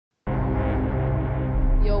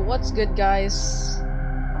What's good, guys?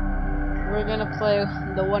 We're gonna play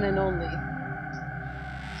the one and only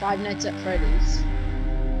Five Nights at Freddy's,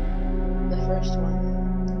 the first one.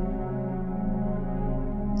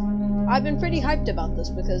 I've been pretty hyped about this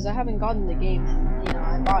because I haven't gotten the game and, you know,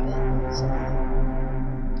 I bought it, so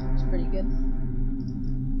it's pretty good.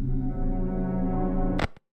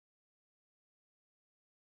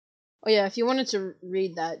 Oh yeah, if you wanted to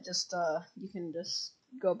read that, just you can just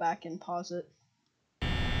go back and pause it.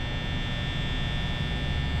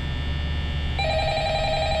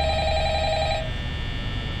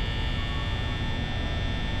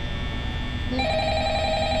 Come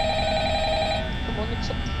on,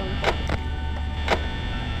 accept the phone call.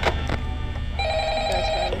 You guys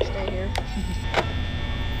rather stay here.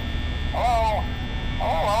 Hello?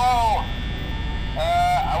 Hello?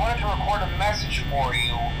 I wanted to record a message for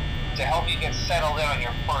you to help you get settled in on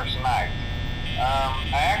your first night.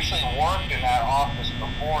 I actually worked in that office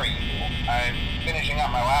before you. I'm finishing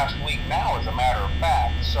up my last week now, as a matter of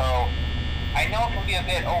fact, so I know it can be a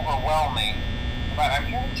bit overwhelming, but I'm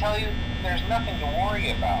here to tell you there's nothing to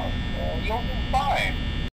worry about. You'll be fine.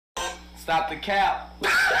 Stop the cap.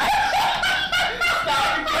 Stop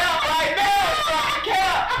the cap right now! Stop the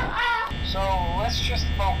cap! So let's just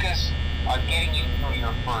focus on getting you through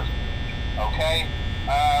your first week, okay?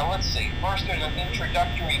 Let's see. First, there's an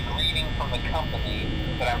introductory greeting from the company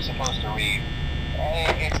that I'm supposed to read.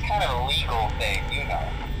 It's kind of a legal thing, you know.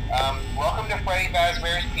 Welcome to Freddy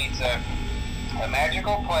Fazbear's Pizza, a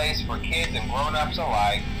magical place for kids and grown-ups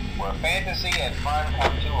alike, where fantasy and fun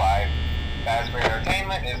come to life. Fazbear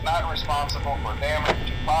Entertainment is not responsible for damage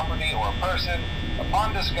to property or person.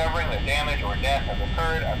 Upon discovering that damage or death have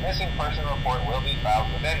occurred, a missing person report will be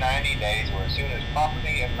filed within 90 days or as soon as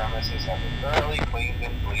property and premises have been thoroughly cleaned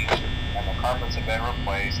and bleached and the carpets have been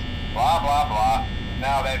replaced. Blah, blah, blah.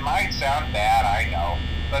 Now, that might sound bad, I know,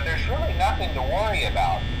 but there's really nothing to worry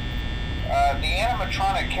about. The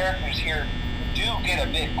animatronic characters here do get a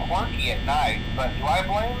bit quirky at night, but do I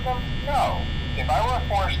blame them? No. If I were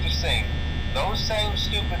forced to sing those same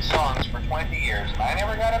stupid songs for 20 years and I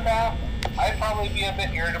never got a bath, I'd probably be a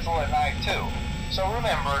bit irritable at night too. So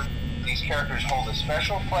remember, these characters hold a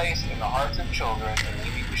special place in the hearts of children and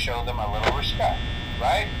we need to show them a little respect,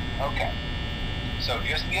 right? Okay. So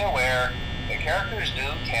just be aware, the characters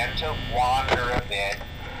do tend to wander a bit.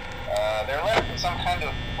 They're left in some kind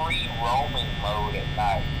of free roaming mode at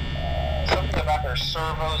night. Something about their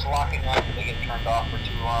servos locking up if they get turned off for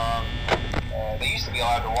too long. They used to be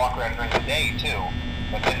allowed to walk around during the day too,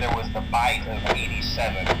 but then there was the bite of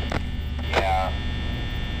 87. Yeah,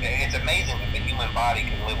 it's amazing that the human body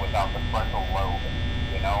can live without the frontal lobe,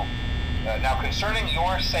 you know? Now, concerning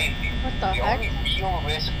your safety, the only real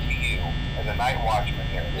risk to you as a night watchman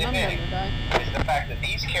here, if any, is the fact that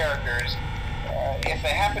these characters, if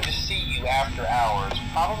they happen to see you after hours,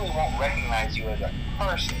 probably won't recognize you as a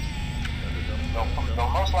person. They'll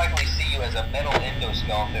most likely see you as a metal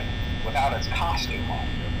endoskeleton without its costume on.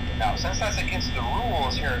 Now, since that's against the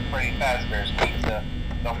rules here at Freddy Fazbear's Pizza,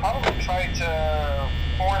 they'll probably try to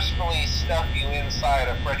forcefully stuff you inside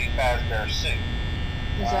a Freddy Fazbear suit.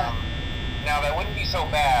 Now, that wouldn't be so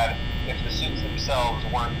bad if the suits themselves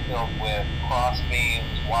weren't filled with cross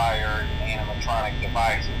beams, wires, and animatronic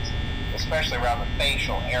devices, especially around the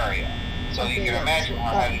facial area. So you can imagine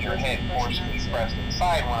how having your head forcibly pressed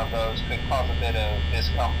inside one of those could cause a bit of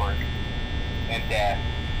discomfort and death.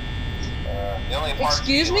 The only part that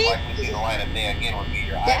you would likely see the light of day again would be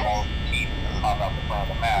your eyeballs and teeth that pop out the front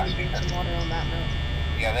of the mask.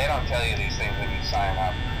 Yeah, they don't tell you these things when you sign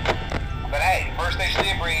up. But hey, first station of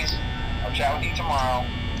the breeze. I'll chat with you tomorrow.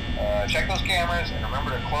 Check those cameras and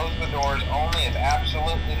remember to close the doors only if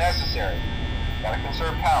absolutely necessary. Gotta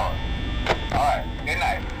conserve power. Alright, good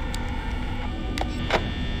night.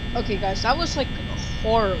 Okay guys, that was like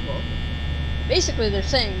horrible. Basically they're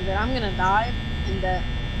saying that I'm gonna die and that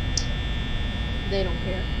they don't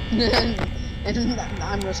care. and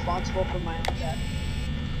I'm responsible for my own death.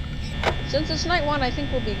 Since it's night one, I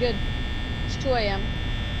think we'll be good. It's 2 AM.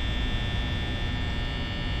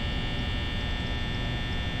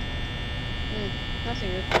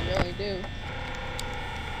 Nothing we can really do.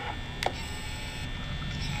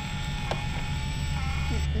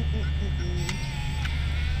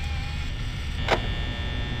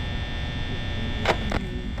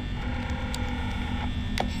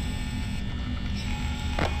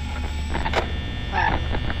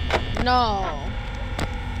 No.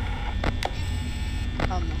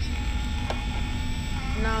 Come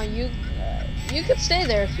on. No, you could stay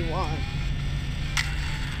there if you want.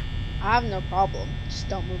 I have no problem. Just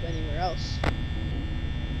don't move anywhere else.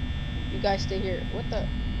 You guys stay here. What the?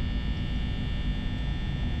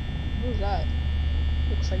 Who's that?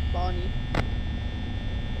 Looks like Bonnie.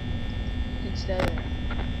 It's there.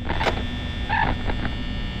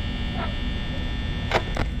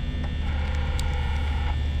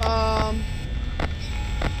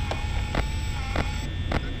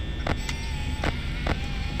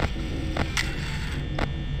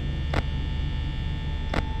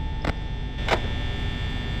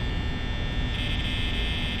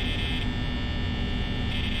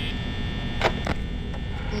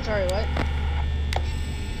 I'm sorry, what?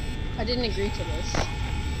 I didn't agree to this. I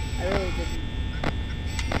really didn't.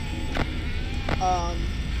 No.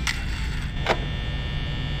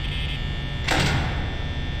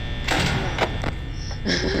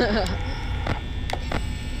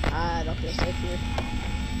 I don't feel safe here.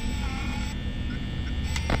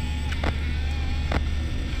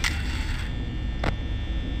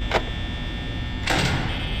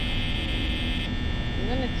 I'm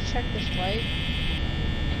gonna check this light.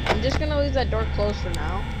 I'm just gonna leave that door closed for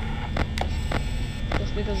now.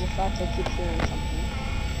 Just because the fact I keep hearing something.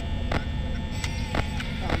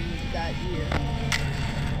 That ear.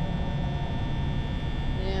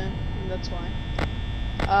 Yeah, that's why.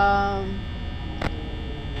 How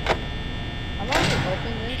about we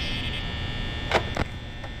open this?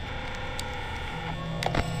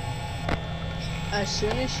 As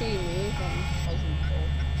soon as she leaves, I'm fucking cold.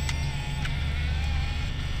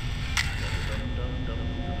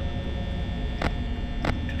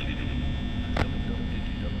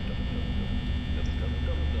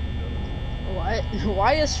 What?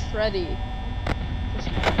 Why is Freddy?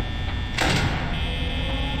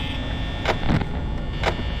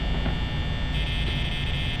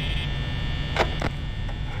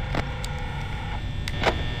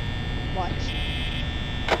 What?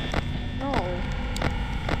 No.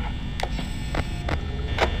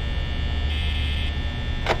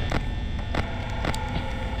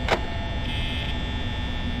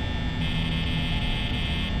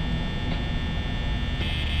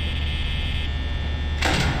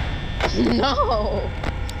 No!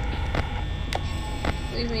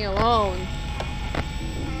 Leave me alone.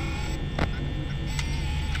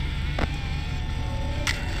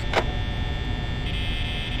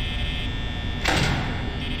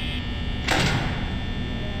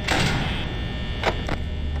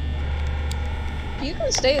 You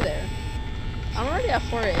can stay there. I'm already at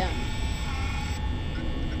 4 AM.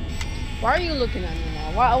 Why are you looking at me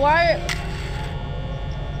now? Why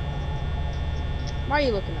are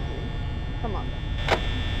you looking at me? Come on.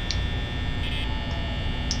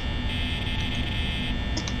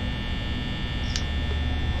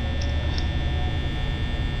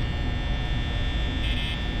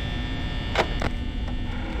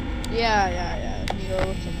 Yeah. You go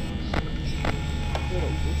with someone else. Little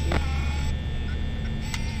goofy.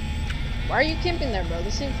 Why are you camping there, bro?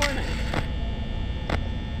 This ain't Fortnite.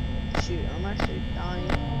 Shoot, I'm actually dying.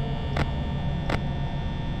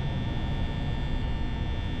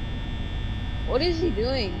 What is he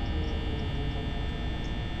doing?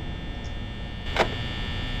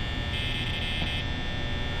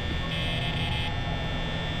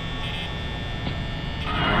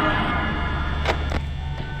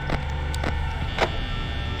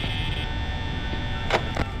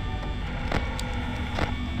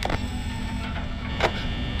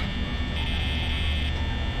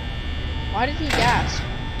 Why did he gasp?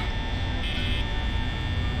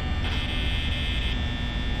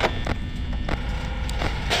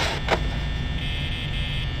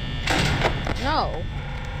 No.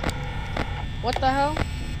 What the hell?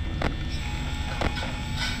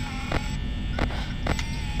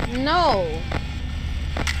 No.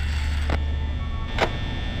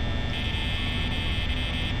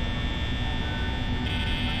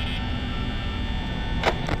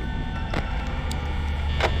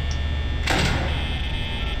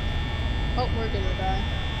 Oh, we're gonna die.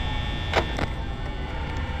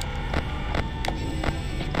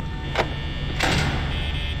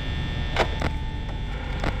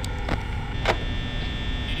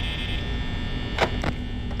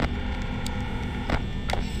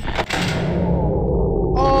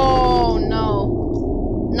 Oh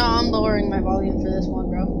no. No, I'm lowering my volume for this one,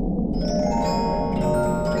 bro.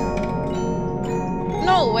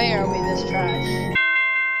 No way are we this trash.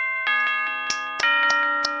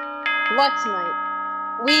 Clutch night.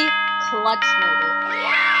 We clutch night it.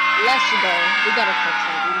 Let's go. We got a clutch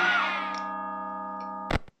night,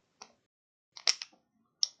 dude.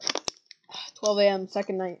 12 AM,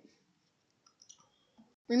 second night.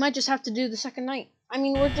 We might just have to do the second night. I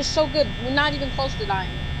mean, we're just so good. We're not even close to dying.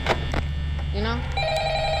 You know?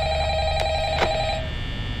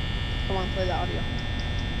 Come on, play the audio.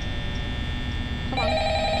 Come on.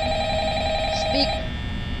 Speak.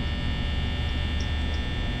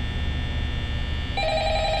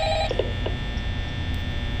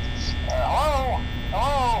 Hello?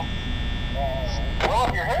 Hello? Well,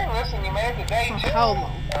 if you're hearing this and you made it to day 2, Hell no.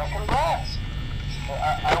 Congrats.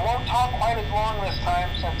 I won't talk quite as long this time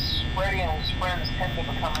since Freddy and his friends tend to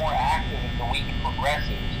become more active as the week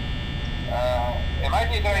progresses. It might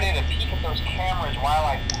be a good idea to peek at those cameras while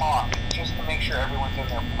I talk, just to make sure everyone's in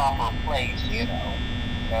their proper place, you know.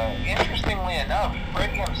 Interestingly enough,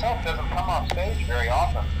 Freddy himself doesn't come off stage very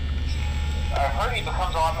often. I've heard he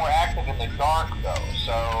becomes a lot more active in the dark, though,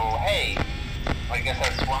 so hey, I guess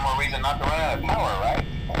that's one more reason not to run out of power, right?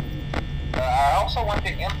 I also want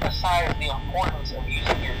to emphasize the importance of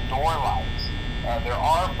using your door lights. There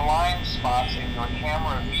are blind spots in your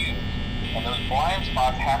camera view, and those blind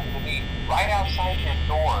spots happen to be right outside your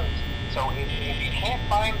doors. So if you can't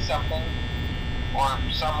find something or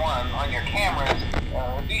someone on your cameras,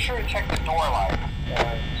 be sure to check the door light.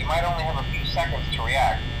 You might only have a few seconds to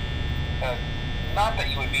react. Not that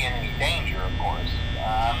you would be in any danger, of course.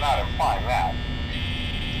 I'm not implying that.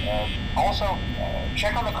 Also,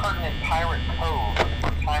 check on the curtain in Pirate Cove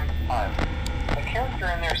from time to time. The character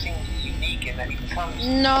in there seems unique in that he becomes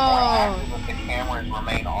more active if the cameras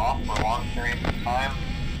remain off for long periods of time.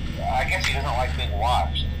 I guess he doesn't like being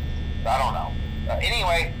watched. I don't know.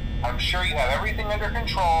 Anyway, I'm sure you have everything under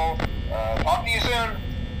control. Talk to you soon.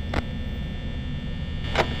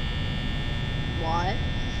 What?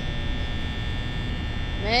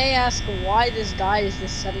 May I ask why this guy is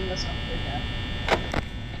just setting us up for death?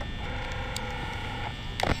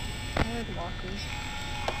 Hard walkers.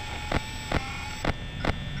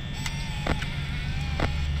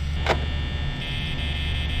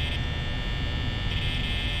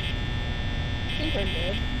 I think we're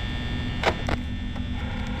good.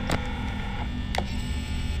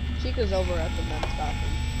 Chica's over at the men's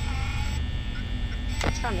bathroom.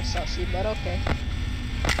 It's kind of sussy, but okay.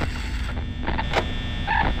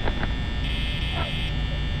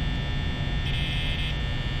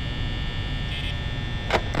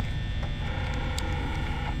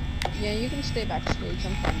 Yeah, you can stay backstage.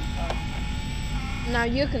 I'm fine with that. Now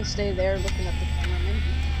you can stay there looking at the camera. Maybe you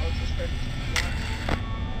can close this curtain.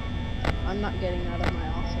 I'm not getting out of my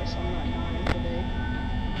office. I'm not dying today.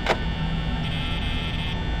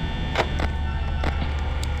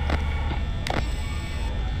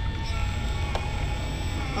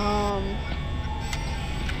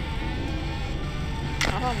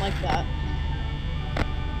 I don't like that.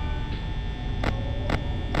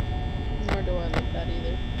 Nor do I like that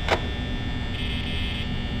either.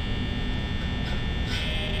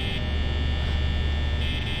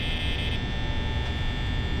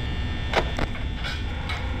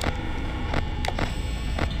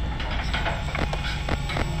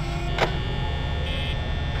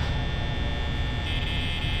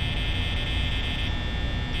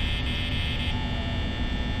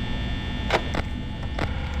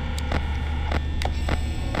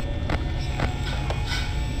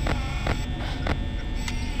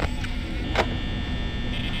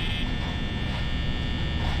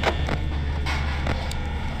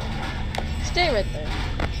 Stay right there.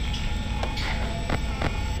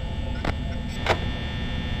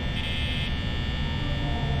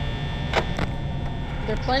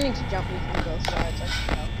 They're planning to jump me from both sides, I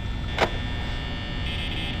can tell.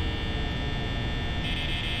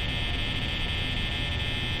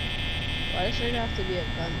 Why does there have to be a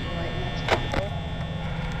gun right next to the door?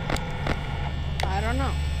 I don't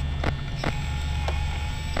know.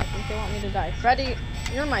 I think they want me to die. Freddy,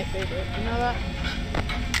 you're my favorite, you know that?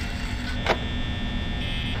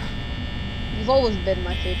 You've always been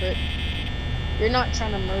my favorite. You're not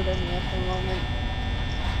trying to murder me at the moment.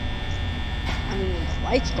 I mean, when the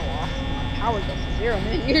lights go off, my power goes to 0,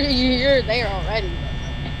 man. You're there already.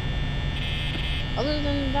 Other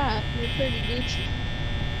than that, you're pretty Gucci.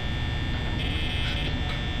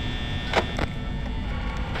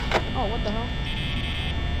 Oh, what the hell?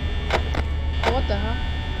 Oh, what the hell?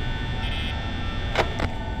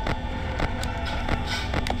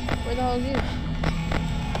 Where the hell is you?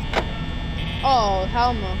 Oh,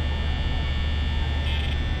 Helma.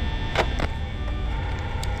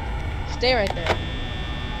 Stay right there.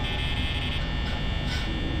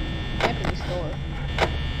 Camp in this door.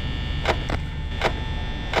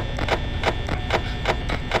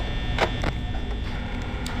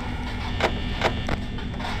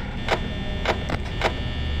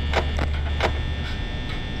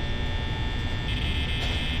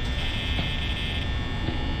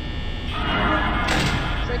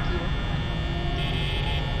 Frick you.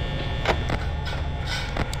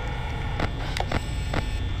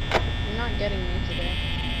 Getting me today.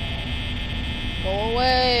 Go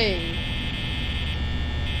away.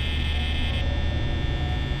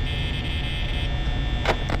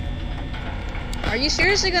 Are you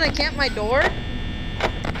seriously gonna camp my door?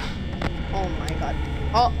 Oh my god.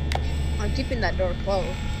 Oh, I'm keeping that door closed.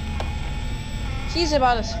 He's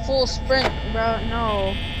about a full sprint, bro.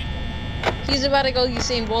 No. He's about to go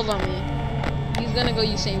Usain Bolt on me. He's gonna go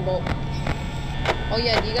Usain Bolt. Oh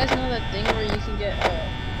yeah, do you guys know that thing where you can get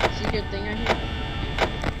a secret thing right here?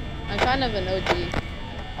 I'm kind of an OG.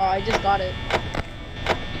 Oh, I just got it.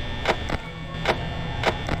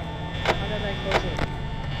 How did I close it?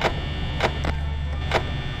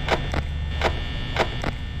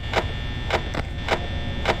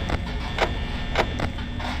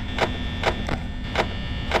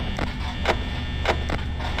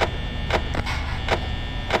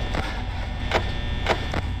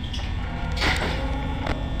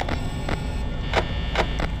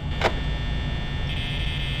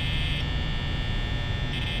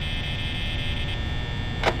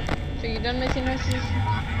 So you done making noises?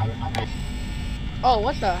 Oh,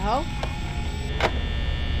 what the hell?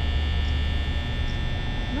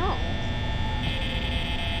 No.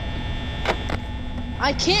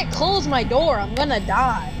 I can't close my door. I'm gonna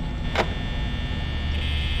die.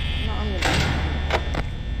 No, I'm gonna die.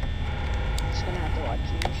 Just gonna have to watch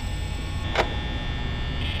you.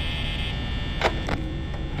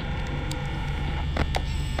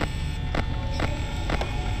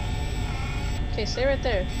 Okay, stay right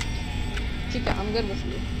there. Chica, I'm good with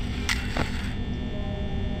you.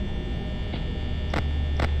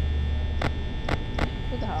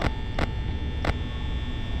 What the hell?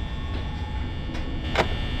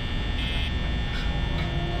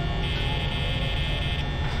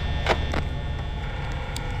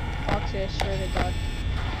 Foxy, I swear to God.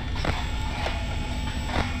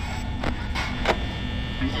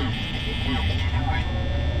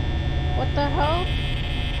 What the hell?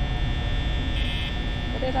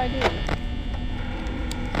 What did I do?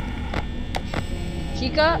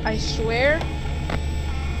 Chica, I swear.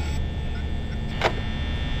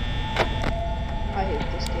 I hate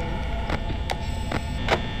this game.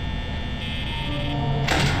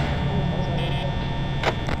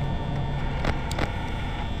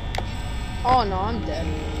 Oh no, I'm dead.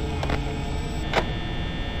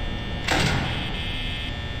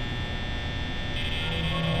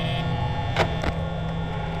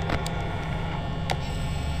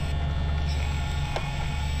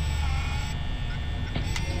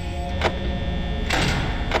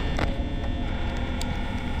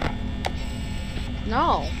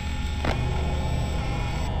 No.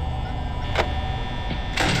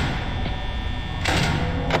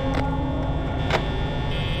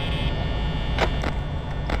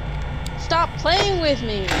 Stop playing with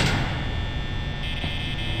me.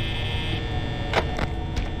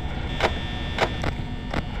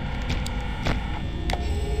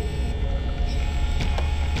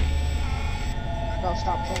 Bro,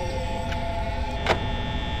 stop playing with me.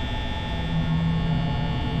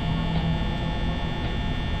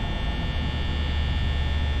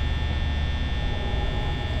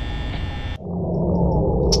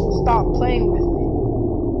 Stop playing with me.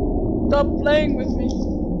 Stop playing with me.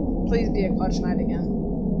 Please be a clutch night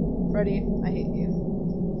again. Freddy, I hate you.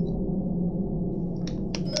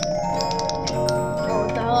 Oh,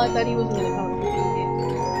 what the hell? I thought he wasn't gonna come.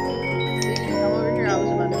 Please come over here. I was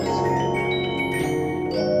about to get scared.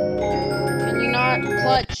 Can you not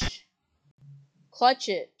clutch? Clutch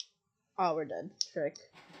it. Oh, we're dead. Frick.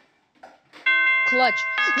 Clutch.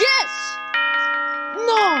 Yes!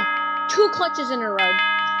 No! 2 clutches in a row.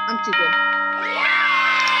 I'm too good.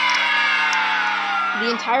 The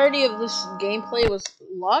entirety of this gameplay was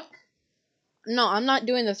luck. No, I'm not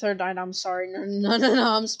doing the third night. I'm sorry. No.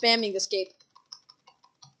 I'm spamming escape.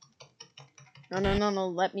 No.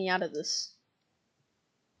 Let me out of this.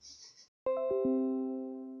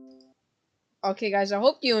 Okay, guys. I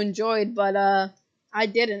hope you enjoyed, but I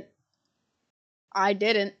didn't.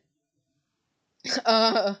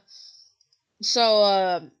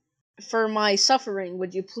 So for my suffering,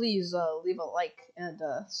 would you please leave a like and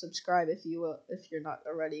subscribe if you're not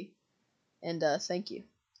already, and thank you.